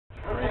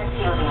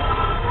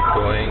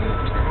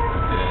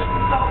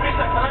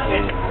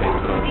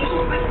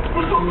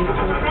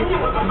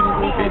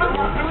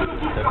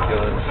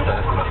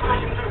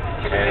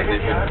and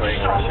they've been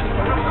playing Russian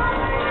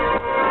movies.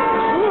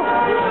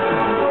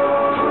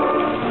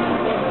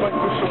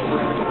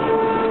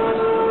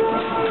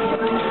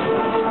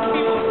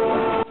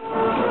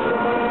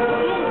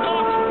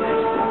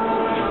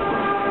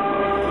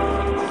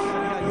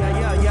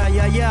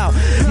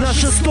 На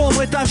шестом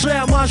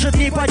этаже мажет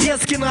не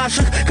по-детски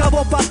наших.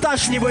 Кого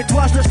подташнивает,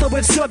 важно,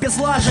 чтобы все без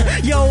лажи.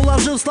 Я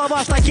уложил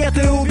слова в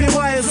пакеты и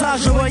убиваю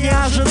заживо. Не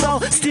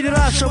ожидал стиль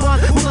Рашеман,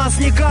 у нас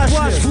не кашель.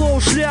 Ваш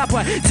флоу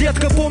шляпа,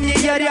 детка, помни,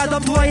 я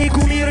рядом. Твои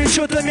кумиры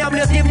что-то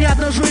мямлят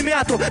невнятно, жуй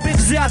мяту.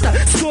 Предвзято,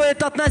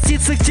 стоит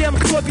относиться к тем,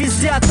 кто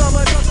пиздят.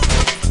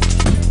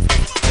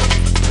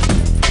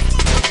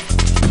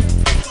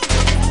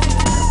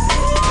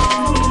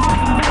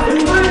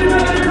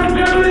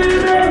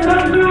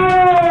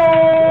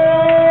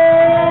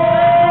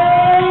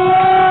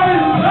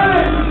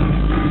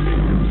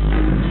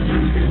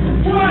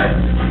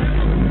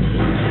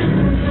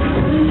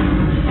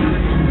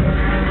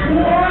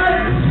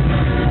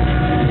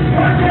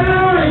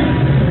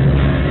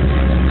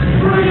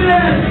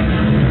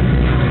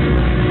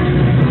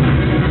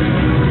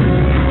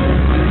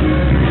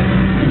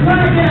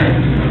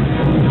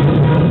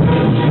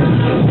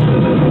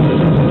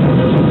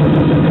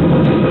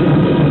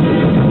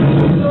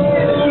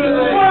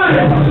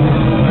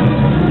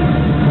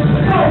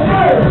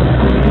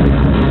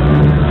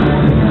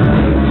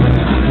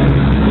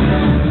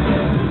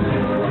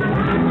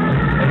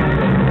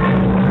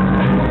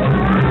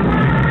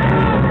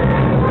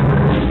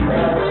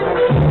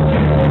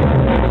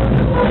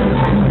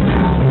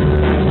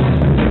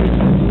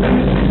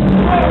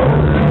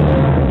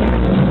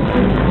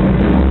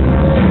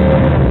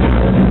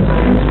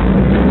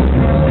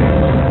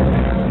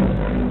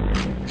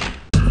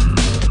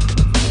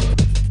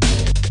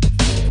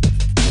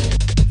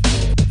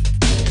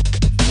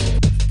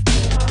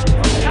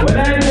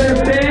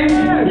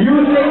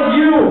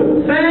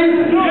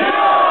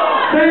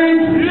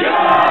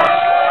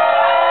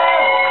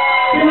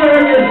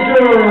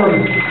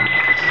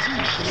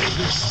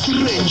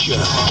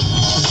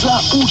 За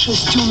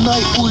участю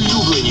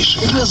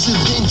найулюбленіших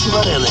резидентів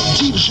арени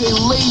DJ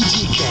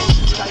Lady Kent.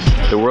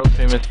 The world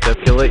famous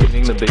Killa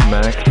eating the Big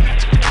Mac.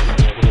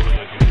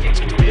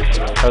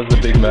 How's the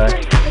Big Mac?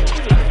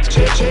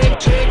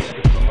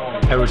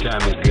 Every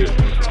time is good.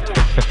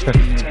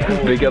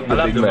 Big up the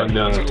Big Mac.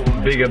 McDonald's.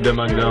 Big up the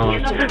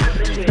McDonald's.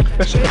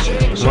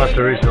 Most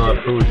original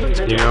food,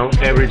 you know.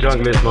 Every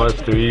junglist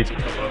wants to eat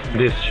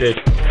this shit.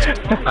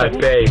 I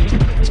pay.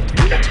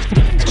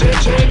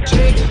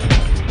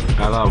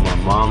 I love my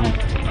mom,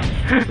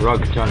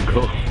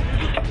 ragga-jungle,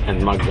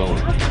 and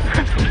McDonald's.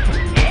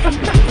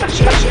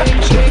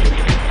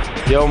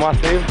 Yo,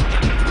 Massive.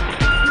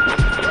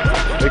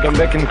 We come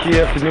back in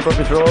Kiev to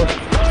Dniepropetrovsk.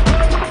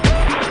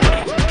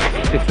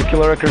 It's the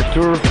Killa Record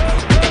Tour.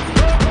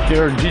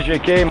 Here DJ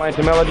K,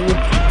 Mighty Melody,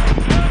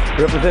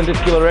 represented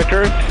Killa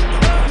Record.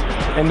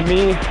 And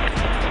me,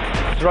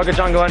 it's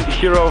ragga-jungle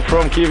hero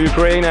from Kiev,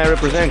 Ukraine. I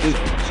represented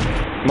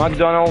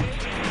McDonald's.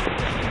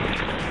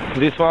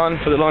 This one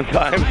for the long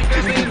time.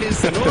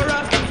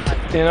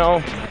 You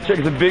know, check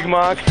the Big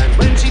Mac,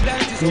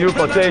 new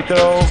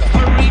potato.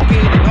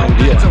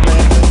 Yeah.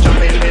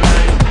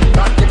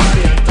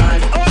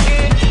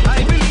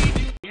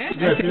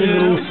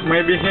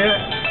 Maybe here.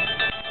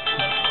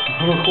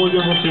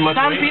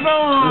 Some people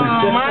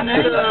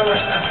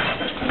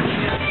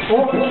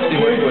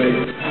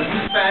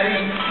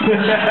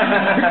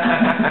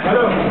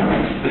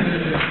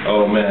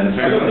Oh man, it's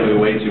going to be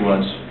way too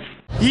much.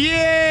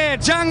 Yeah,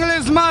 jungle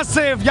is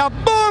massive, yeah,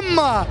 boom!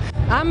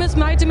 I'm Miss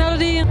Mighty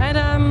Melody and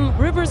I'm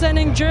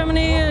representing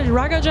Germany,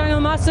 ragga-jungle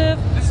massive.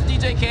 This is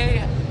DJ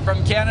K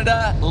from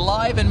Canada,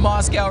 live in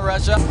Moscow,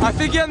 Russia.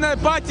 Офигенная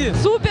пати!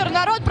 Супер,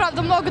 народ,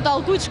 правда, много,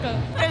 толкучка.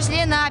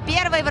 Пришли на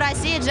первый в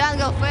России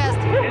Jungle Fest.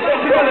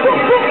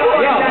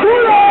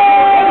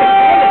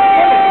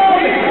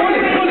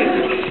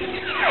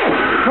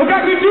 Ну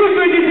как вы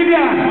чувствуете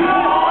себя?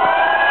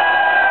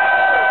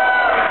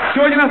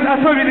 Сегодня у нас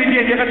особенный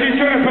день. Я хочу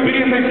еще раз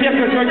поприветствовать всех,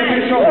 кто сегодня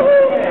пришел.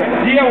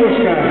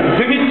 Девушка,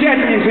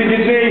 замечательнейший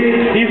диджей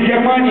из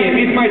Германии,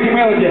 Miss Mighty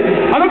Melody.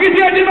 А ну-ка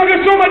сделайте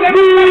немного шума для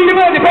Miss Mighty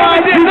Melody.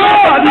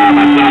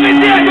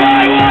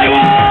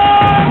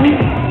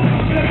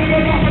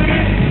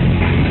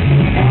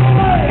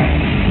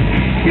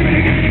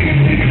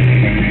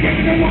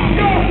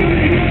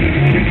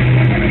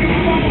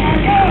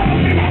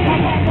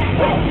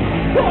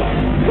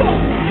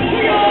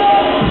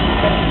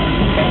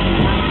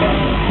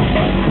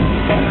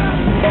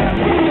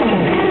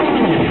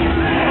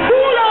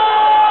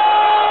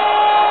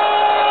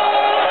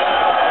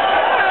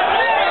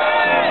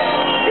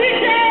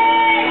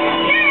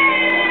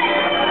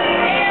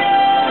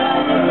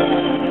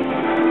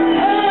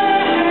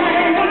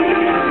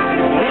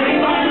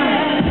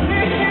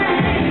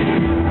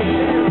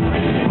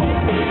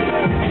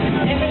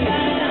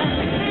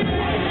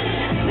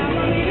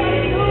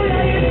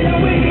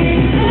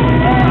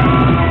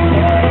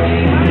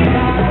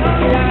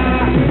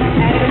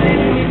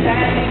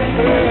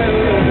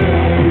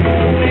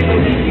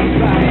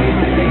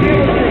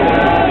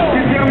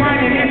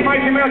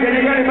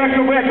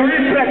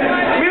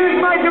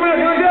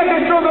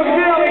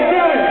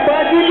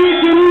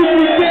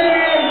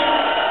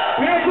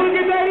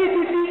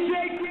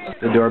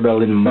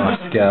 doorbell in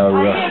Moscow,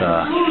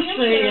 Russia.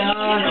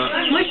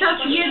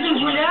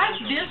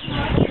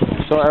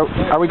 So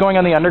are we going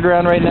on the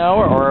underground right now,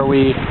 or are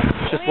we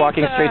just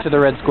walking straight to the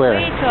Red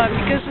Square?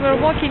 Because we're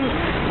walking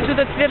to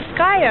the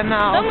Tverskaya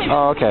now.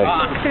 Oh, okay.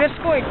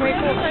 Tverskoy,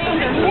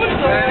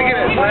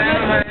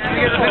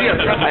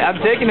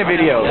 I'm taking a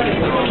video. What's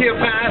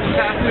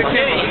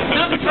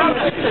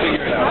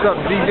up,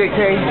 DJ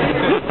K?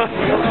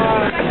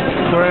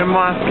 We're in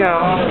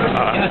Moscow.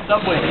 In the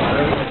subway.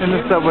 In the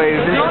subway.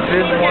 This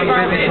is one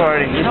busy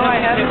party. No, I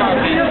had it.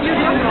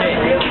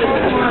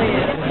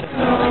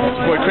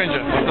 Boy,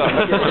 Cringer. What's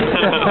up?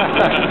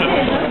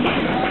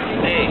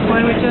 Hey,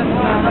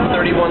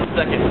 31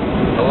 seconds.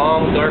 A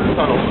long, dark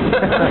tunnel.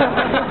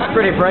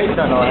 Pretty bright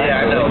tunnel.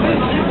 Yeah, I know.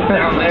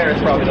 Down there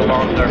is probably the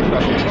long, dark tunnel.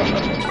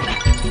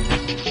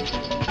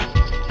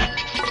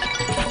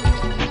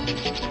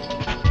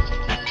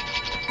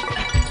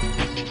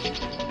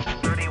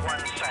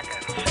 31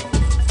 seconds.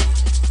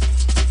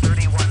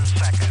 31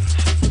 seconds.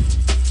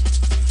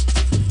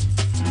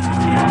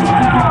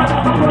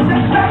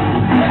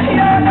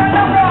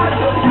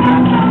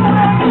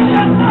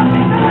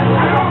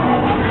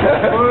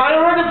 Are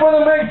you ready for the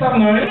next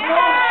time?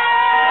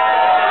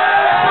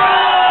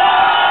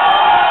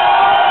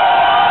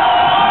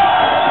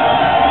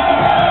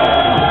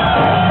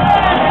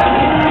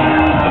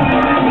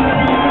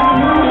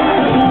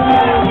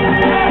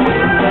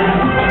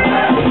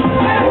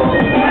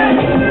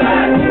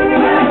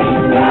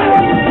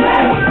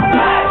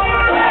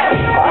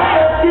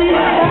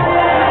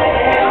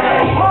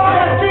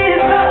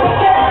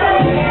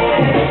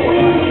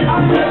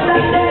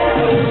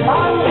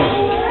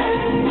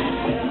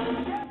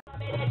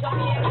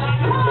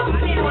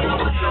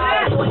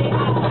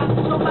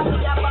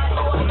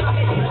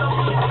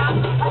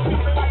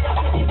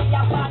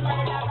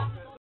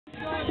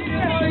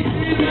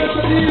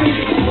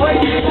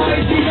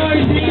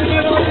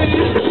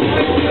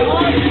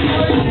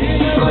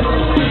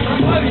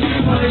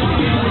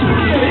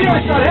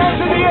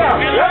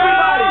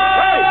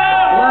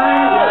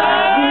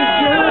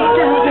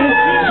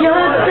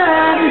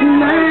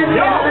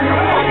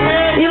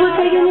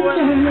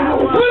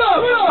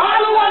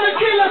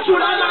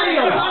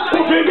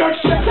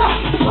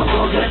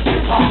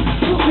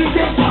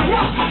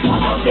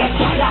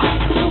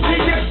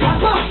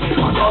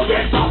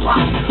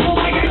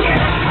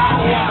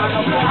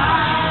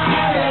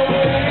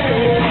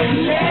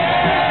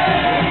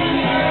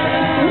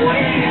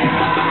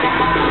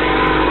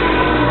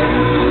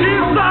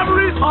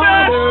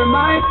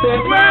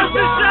 Where's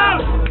the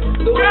shout?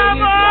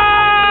 Come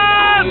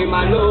on!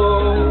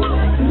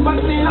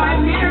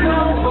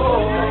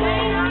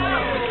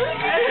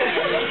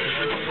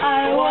 I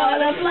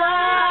wanna fly.